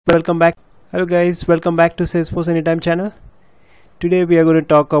welcome back. Hello guys, welcome back to Salesforce Anytime channel. Today we are going to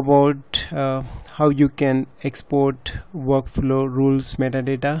talk about how you can export workflow rules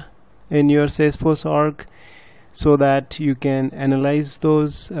metadata in your Salesforce org so that you can analyze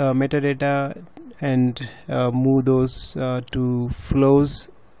those metadata and move those to flows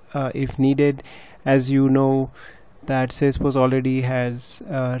if needed. As you know that Salesforce already has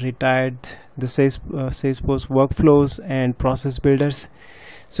retired the Salesforce workflows and process builders.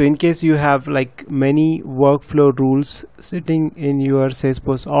 So in case you have like many workflow rules sitting in your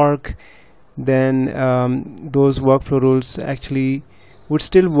Salesforce org, then those workflow rules actually would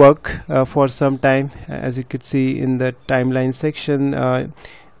still work for some time, as you could see in the timeline section.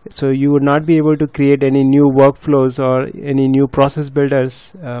 So you would not be able to create any new workflows or any new process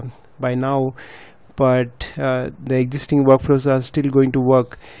builders by now, but the existing workflows are still going to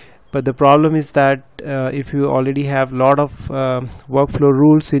work. But the problem is that if you already have a lot of workflow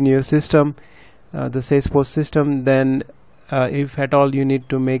rules in your system, the Salesforce system, then if at all you need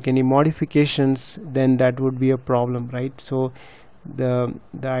to make any modifications, then that would be a problem, right? So the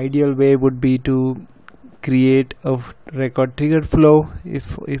ideal way would be to create a record triggered flow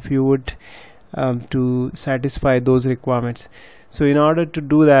if you would to satisfy those requirements. So in order to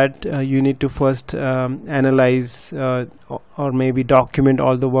do that, you need to first analyze or maybe document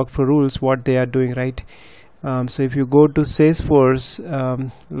all the workflow rules, what they are doing, right? So if you go to Salesforce,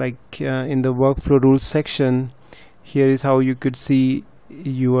 in the workflow rules section, here is how you could see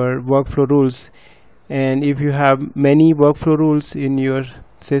your workflow rules. And if you have many workflow rules in your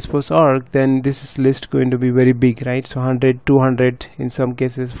Salesforce org, then this is list going to be very big, right? So 100, 200, in some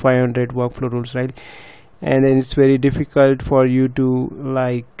cases 500 workflow rules, right? And then it's very difficult for you to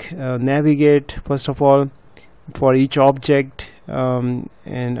navigate first of all for each object, and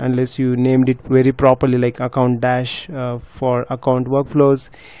unless you named it very properly, like account dash for account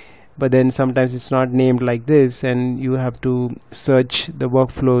workflows, but then sometimes it's not named like this and you have to search the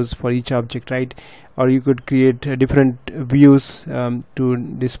workflows for each object, right? Or you could create different views to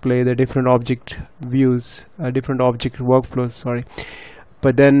display the different object views, different object workflows, sorry.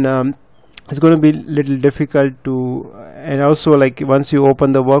 But then it's going to be a little difficult to, and also like once you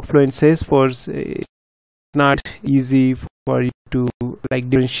open the workflow in Salesforce, it's not easy for you to like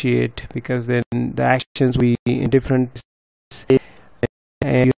differentiate, because then the actions will be in different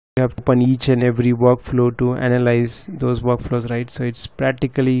and you have to open each and every workflow to analyze those workflows, right? So it's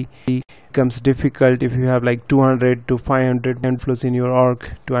practically becomes difficult if you have like 200 to 500 workflows in your org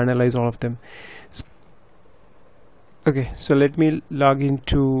to analyze all of them. Okay, so let me log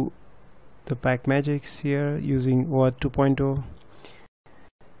into the Pack Magics here using OAuth 2.0.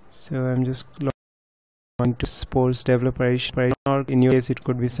 So I'm just logging to Salesforce developer org. In your case it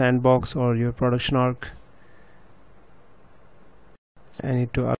could be Sandbox or your production org. So I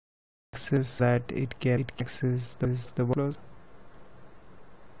need to access that it can access the workflows.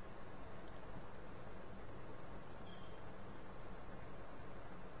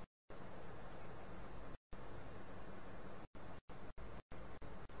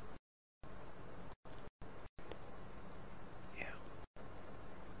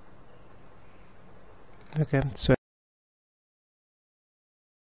 Okay, so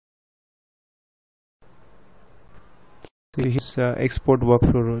here's export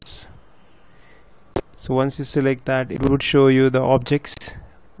workflow rules. So once you select that, it would show you the objects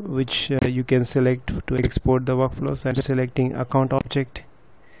which you can select to export the workflows. I'm selecting account object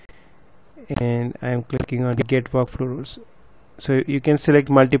and I'm clicking on get workflow rules. So you can select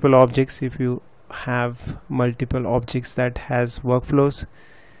multiple objects if you have multiple objects that has workflows.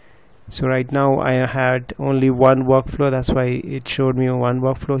 So right now I had only one workflow, that's why it showed me one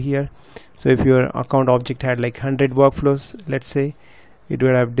workflow here. So if your account object had like 100 workflows, let's say, it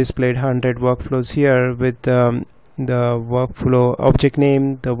would have displayed 100 workflows here with the workflow object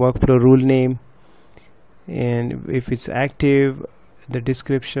name, the workflow rule name, and if it's active, the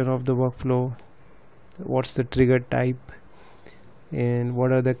description of the workflow, what's the trigger type, and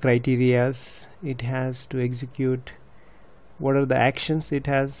what are the criterias it has to execute, what are the actions it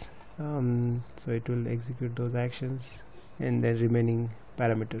has. So it will execute those actions, and then remaining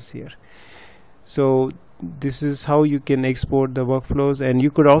parameters here. So this is how you can export the workflows, and you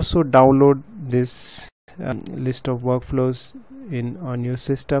could also download this list of workflows on your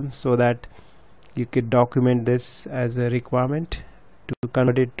system so that you could document this as a requirement to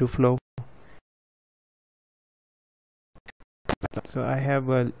convert it to flow. So I have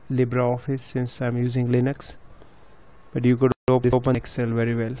a LibreOffice since I'm using Linux, but you could open Excel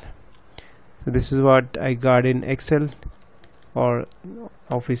very well. So this is what I got in Excel or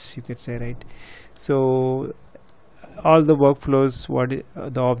Office, you could say, right? So all the workflows,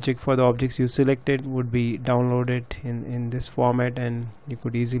 the objects you selected would be downloaded in this format, and you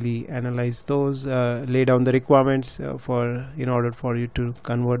could easily analyze those, lay down the requirements in order for you to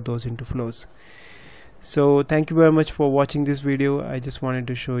convert those into flows. So thank you very much for watching this video. I just wanted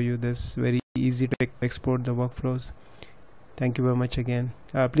to show you this very easy to export the workflows. Thank you very much again.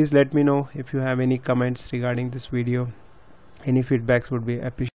 Please let me know if you have any comments regarding this video. Any feedbacks would be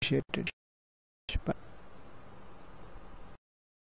appreciated. Bye.